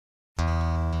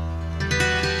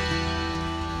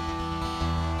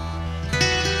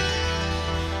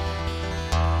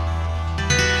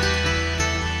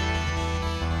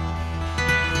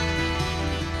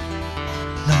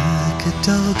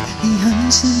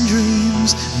nights and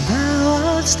dreams, and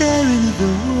thou art staring at the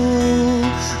wall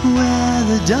where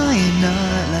the dying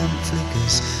night lamp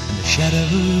flickers and the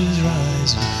shadows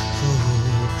rise and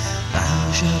fall.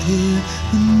 Thou shalt hear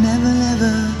the never,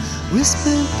 never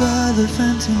whispered by the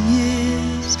phantom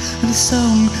years, and a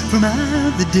song from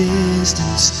out the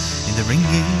distance in the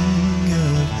ringing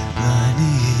of thine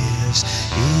ears,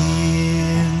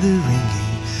 in the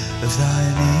ringing of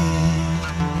thine ears.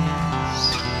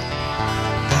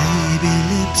 Baby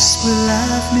lips will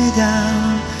laugh me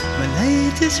down, my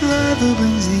latest rival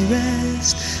brings thee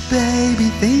rest. Baby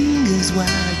fingers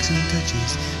wax and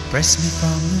touches, press me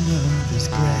from the mother's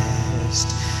breast.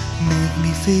 Make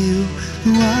me feel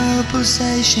the wild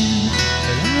pulsation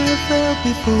that I felt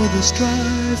before the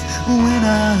strife, when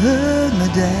I heard my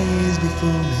days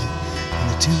before me in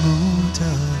the tumult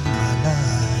of my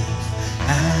life.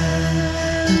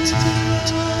 And the tumult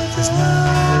does not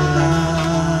lie.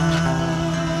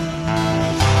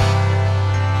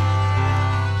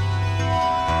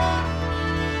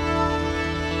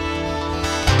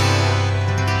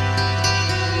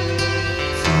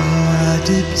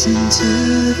 Dipped into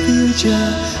the future,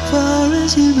 far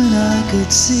as human eye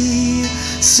could see,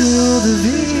 saw the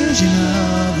vision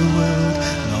of the world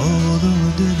and all the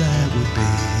wonder that would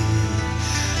be.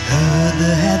 Heard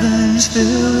the heavens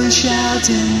fill with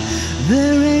shouting,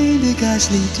 there rained a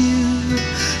ghastly dew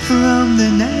from the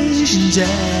nation's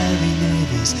airy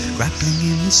navies, grappling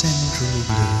in the central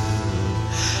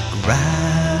blue,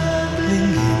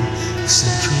 grappling in the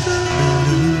central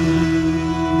blue.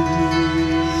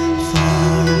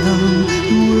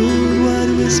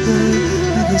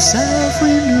 With the south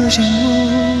wind rushing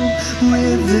warm,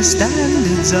 with the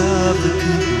standards of the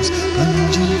peoples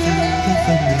plunging through the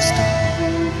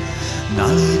thunderstorm.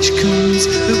 Knowledge comes,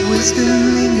 but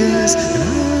wisdom lingers, and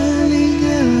I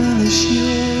linger on the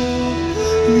shore.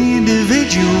 The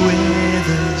individual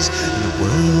withers, and the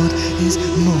world is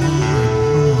more and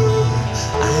more,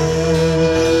 and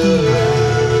the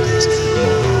world is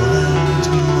more and more.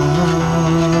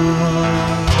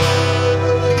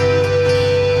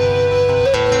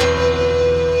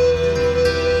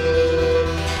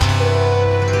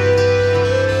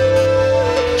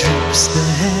 The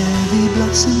heavy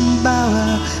blossom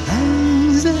bower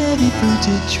hangs the heavy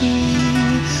fruited tree.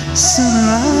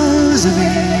 Sunrise of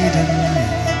Eden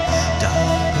lying,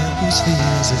 dark purple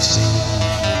spheres of sea.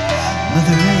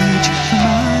 Mother age from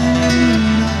iron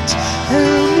moonlight,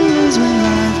 tell me as when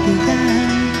life began.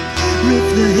 Rip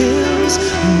the hills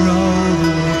and roll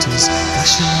the waters,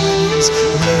 flash the winds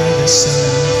where the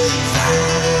sun